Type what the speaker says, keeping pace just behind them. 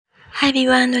Hi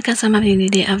everyone, welcome to my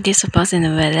video of this supposed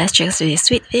novel. Let's check the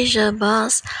sweet visual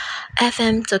boss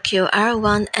FM Tokyo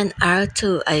R1 and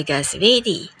R2. Are you guys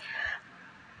ready?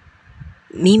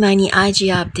 Me many IG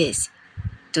updates.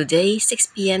 Today 6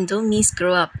 p.m. Don't miss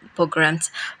grow up programs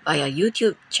via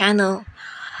YouTube channel.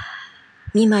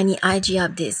 Me many IG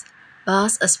updates.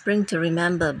 Boss a spring to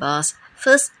remember boss.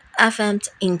 First FM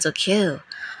in Tokyo.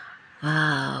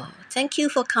 Wow. Thank you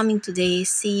for coming today.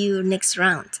 See you next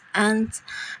round. And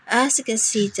as you can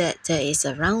see that there is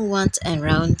a round 1 and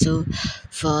round 2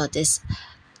 for this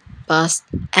Boss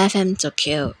FM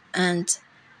Tokyo. And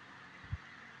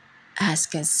as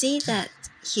you can see that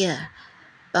here,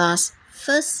 Boss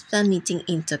first fan meeting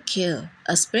in Tokyo,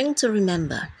 a spring to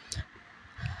remember.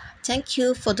 Thank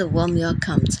you for the warm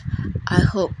welcome. I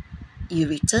hope you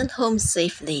return home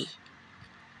safely.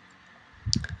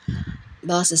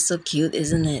 Boss is so cute,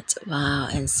 isn't it? Wow,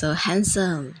 and so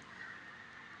handsome.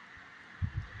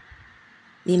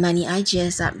 Mimani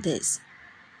IGS updates.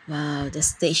 Wow, the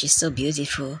stage is so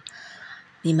beautiful.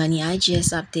 Mimani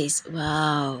IGS updates.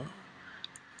 Wow.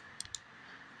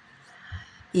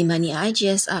 Mimani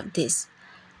IGS updates.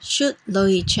 Shoot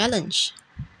Loey challenge.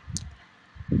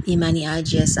 Mimani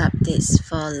IGS updates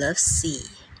for Love C.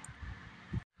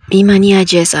 Mimani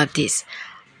IGS updates.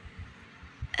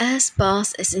 As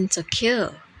boss is in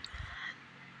Tokyo.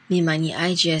 Mimani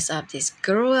IGS updates.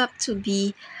 Grow up to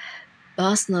be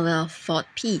Boss Noeul Fort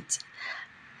Pete.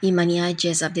 Mimani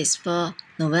IGS updates for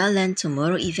Noeul Land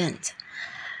Tomorrow event.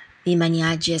 Mimani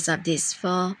IGS updates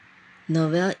for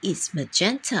Noeul is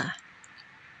Magenta.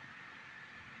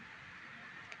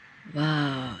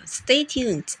 Wow, stay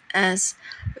tuned as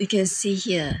we can see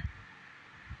here.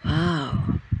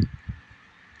 Wow.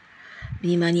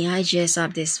 Mimani IGS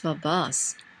updates for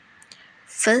Boss.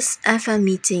 First ever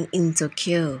meeting in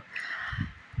Tokyo.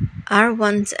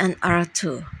 R1 and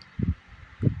R2.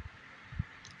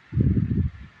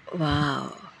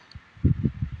 Wow.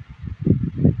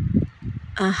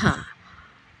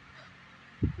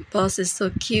 Boss is so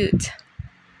cute.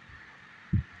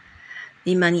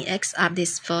 Mimani X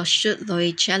updates for Shoot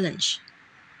Loey challenge.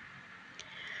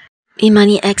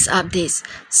 Mimani X updates.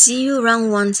 See you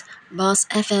round 1, Boss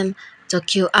FM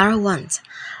Tokyo R1.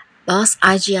 Boss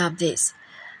IG updates.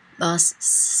 Boss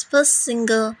first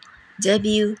single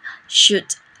debut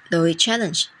Shoot Loey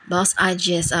challenge. Boss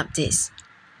IGS updates.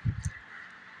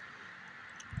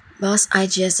 Boss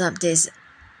IGS updates.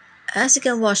 As you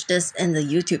can watch this in the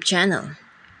YouTube channel.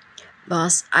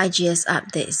 Boss IGS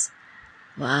updates.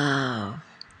 Wow.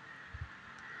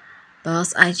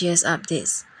 Boss IGS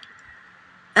updates.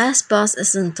 As Boss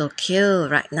is in Tokyo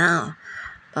right now.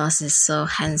 Boss is so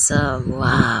handsome.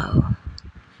 Wow.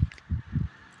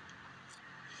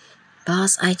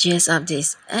 Boss IGS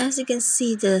updates. As you can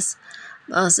see this,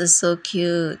 Boss is so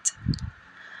cute.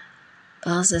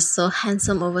 Boss is so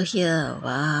handsome over here.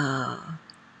 Wow.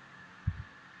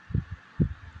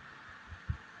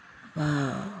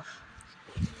 Wow.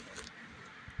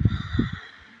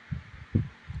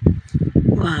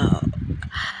 Wow.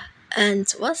 And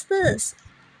what's this?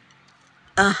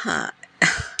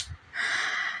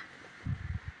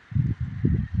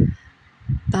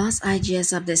 Boss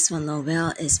IGS updates for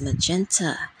Noeul is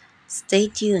Magenta. Stay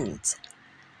tuned.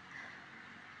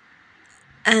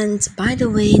 And by the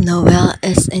way, Noeul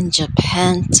is in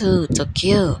Japan too,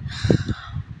 Tokyo.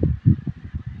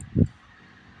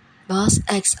 Boss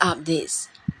X updates.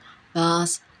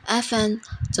 Boss FN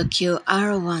Tokyo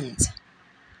R1.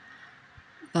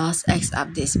 Boss X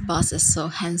updates. Boss is so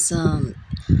handsome.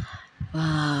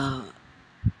 Wow.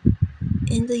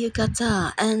 In the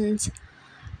yukata. And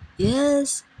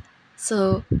yes,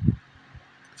 so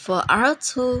for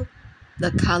R2, the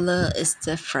color is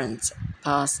different.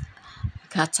 Boss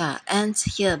yukata. And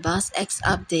here, Boss X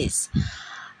updates.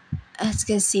 As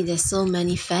you can see, there's so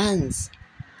many fans.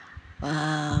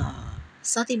 Wow.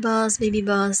 shawtyboss,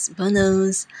 babbyboss,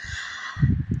 BoNoH.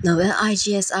 Noeul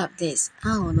IGS updates.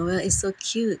 Oh, Noeul is so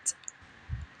cute.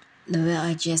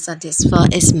 Noeul IGS updates for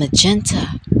is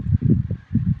Magenta.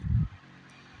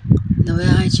 Noeul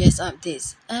IGS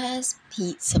updates as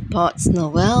Pete supports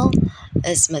Noeul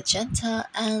is Magenta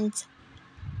and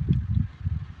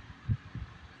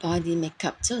body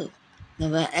makeup too.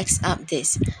 Noeul X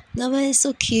updates. Noeul is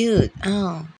so cute.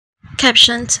 Oh.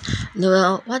 Captioned,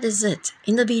 Noeul, what is it?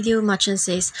 In the video, Machen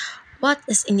says, what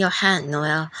is in your hand,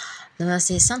 Noeul? Noeul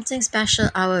says, something special.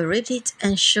 I will rip it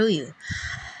and show you.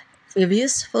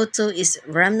 Review's photo is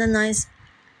reminiscent,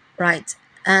 right?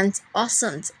 And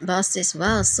awesome. Boss says,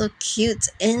 wow, so cute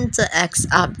in the X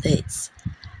updates.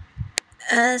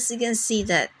 As you can see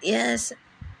that, yes,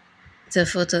 the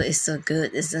photo is so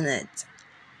good, isn't it?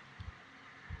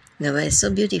 Noeul is so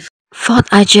beautiful. Fourth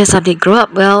IGS update grow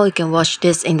up well. You can watch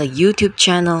this in the YouTube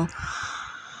channel.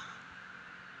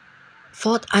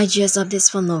 Fourth IGS updates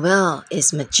for Noeul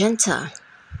is magenta.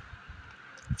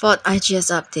 Fourth IGS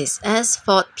updates as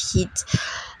fourth Pete,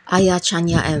 Aya,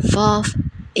 Chanya and fourth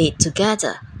 8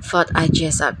 together. Fourth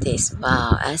IGS updates.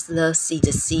 Wow, as Love See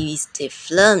the series they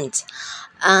filmed,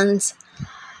 and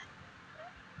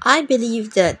I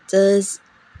believe that this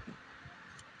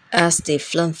as the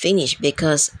film finished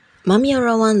because Mami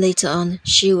Arawan later on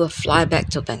she will fly back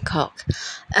to Bangkok,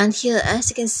 and here as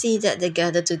you can see that they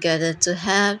gather together to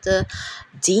have the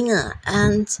dinner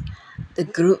and the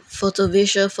group photo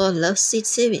visual for Love Seat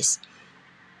series.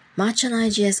 March and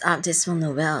IGS updates from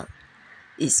Noeul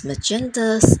is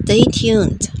magenta. Stay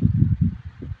tuned.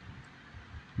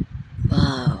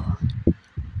 Wow,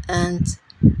 and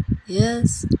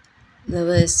yes,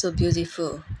 Noeul is so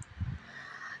beautiful.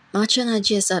 Marchand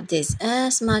IGS updates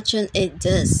as Marchand it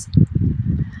does.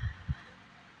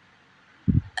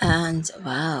 And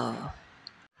wow.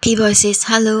 P-Boy says,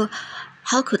 hello,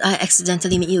 how could I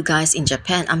accidentally meet you guys in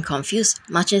Japan? I'm confused.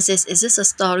 Marchand says, is this a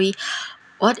story?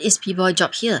 What is P-Boy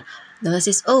job here? Noeul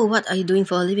says, oh, what are you doing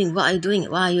for a living? What are you doing?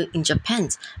 Why are you in Japan?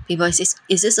 P-Boy says,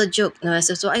 is this a joke? Noeul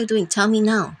says, what are you doing? Tell me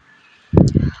now.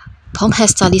 Tom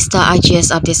has Stylista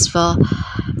IGS updates for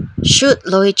Shoot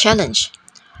Loeul Challenge.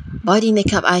 Body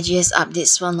makeup IGS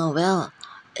updates for Noeul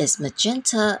is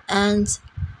magenta, and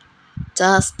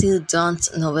Does Still Don't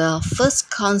Noeul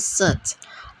first concert.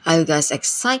 Are you guys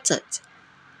excited?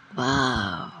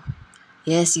 Wow.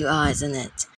 Yes, you are, isn't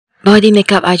it? Body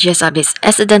makeup IGS updates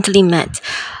accidentally met.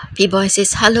 P-Boy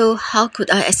says, hello, how could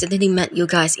I accidentally met you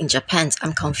guys in Japan?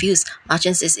 I'm confused.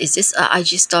 Marchand says, is this a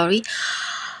IG story?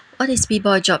 What is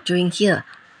P-Boy job doing here?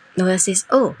 Noeul says,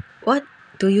 oh, what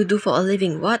do you do for a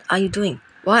living? What are you doing?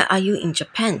 Why are you in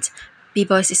Japan?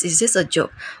 P-Boy says, is this a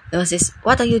joke? Noeul says,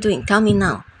 what are you doing? Tell me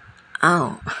now.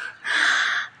 Ow.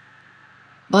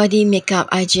 Body makeup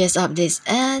IGS updates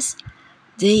as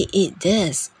they eat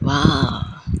this.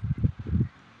 Wow.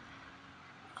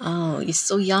 Oh, it's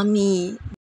so yummy.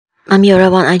 Mami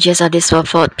Arawan IGS updates for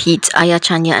fourth Pete, Aya,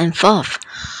 Chanya and fourth.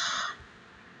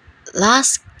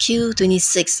 Last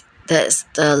Q26. That's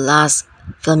the last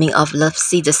filming of Love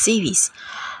See the series.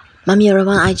 Mami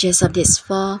Arawan IGS updates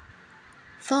for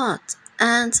fourth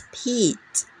and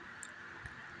Pete,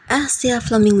 as they are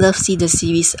filming Love See the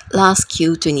series last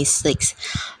Q26.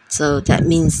 So that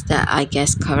means that I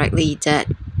guess correctly that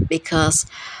because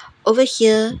over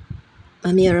here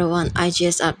Mami Arawan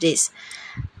IGS updates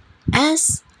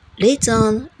as later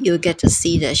on you get to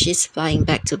see that she's flying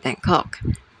back to Bangkok,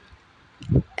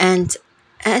 and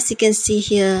as you can see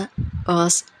here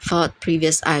was for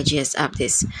previous IGS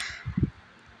updates,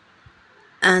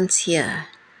 and here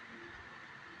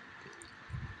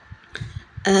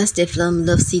as they film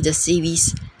Love See the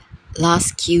series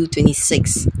last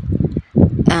Q26,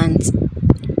 and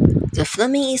the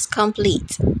filming is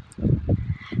complete.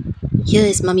 Here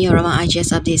is Mami Arawan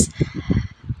IGS updates.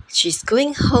 She's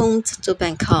going home to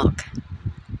Bangkok,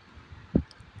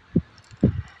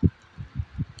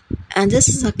 and this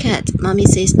is her cat. Mommy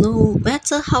says, no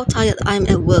matter how tired I'm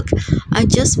at work, I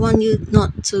just want you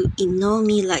not to ignore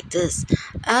me like this.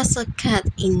 As a cat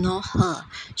ignore her,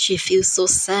 she feels so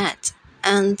sad.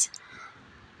 And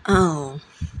oh,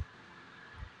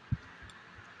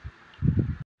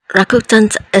 Rakuten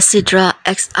Isidra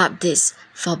X updates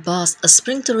for Boss. A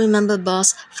Spring to Remember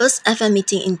Boss first ever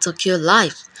meeting in Tokyo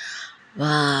live.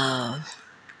 Wow.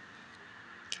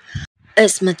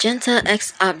 It's Magenta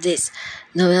X updates.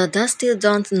 Noeul Does Still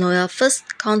Don't Noeul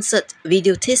first concert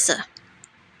video teaser.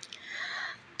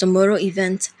 Tomorrow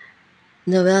event.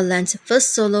 Noeul lands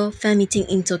first solo fan meeting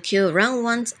in Tokyo, round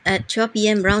 1 at 12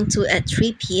 p.m, round 2 at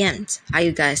 3 p.m. Are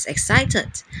you guys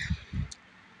excited?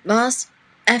 Boss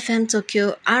FM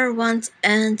Tokyo R1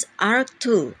 and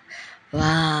R2.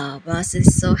 Wow, Boss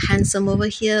is so handsome over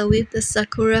here with the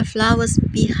sakura flowers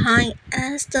behind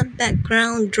as the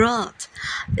background drop.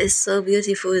 It's so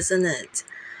beautiful, isn't it?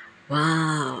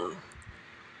 Wow.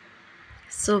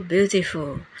 So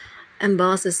beautiful. And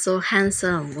Boss is so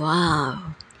handsome.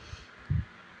 Wow.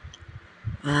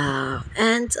 Wow.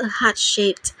 And a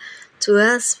heart-shaped to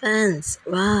us fans.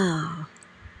 Wow.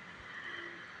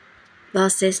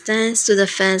 Boss says, thanks to the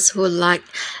fans who like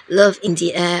Love in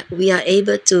the Air, we are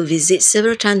able to visit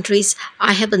several countries.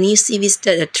 I have a new series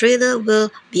that the trailer will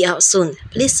be out soon.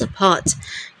 Please support.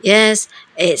 Yes,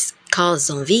 it's called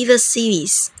Zomvivor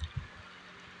series.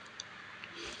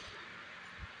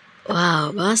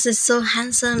 Wow, Boss is so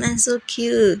handsome and so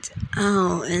cute.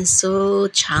 Oh, and so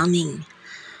charming.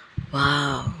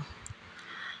 Wow.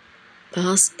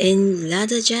 Boss in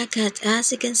leather jacket,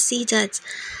 as you can see that.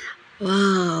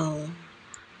 Wow.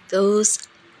 those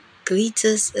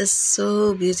glitters is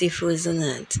so beautiful, isn't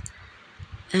it?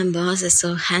 And Boss is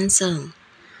so handsome.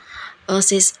 Boss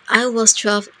says, I was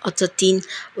 12 or 13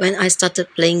 when I started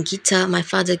playing guitar. My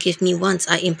father gave me once.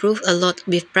 I improved a lot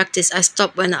with practice. I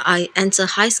stopped when I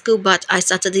entered high school, but I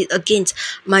started it again.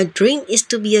 My dream is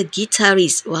to be a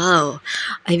guitarist. Wow.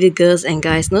 I hope girls and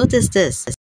guys notice this.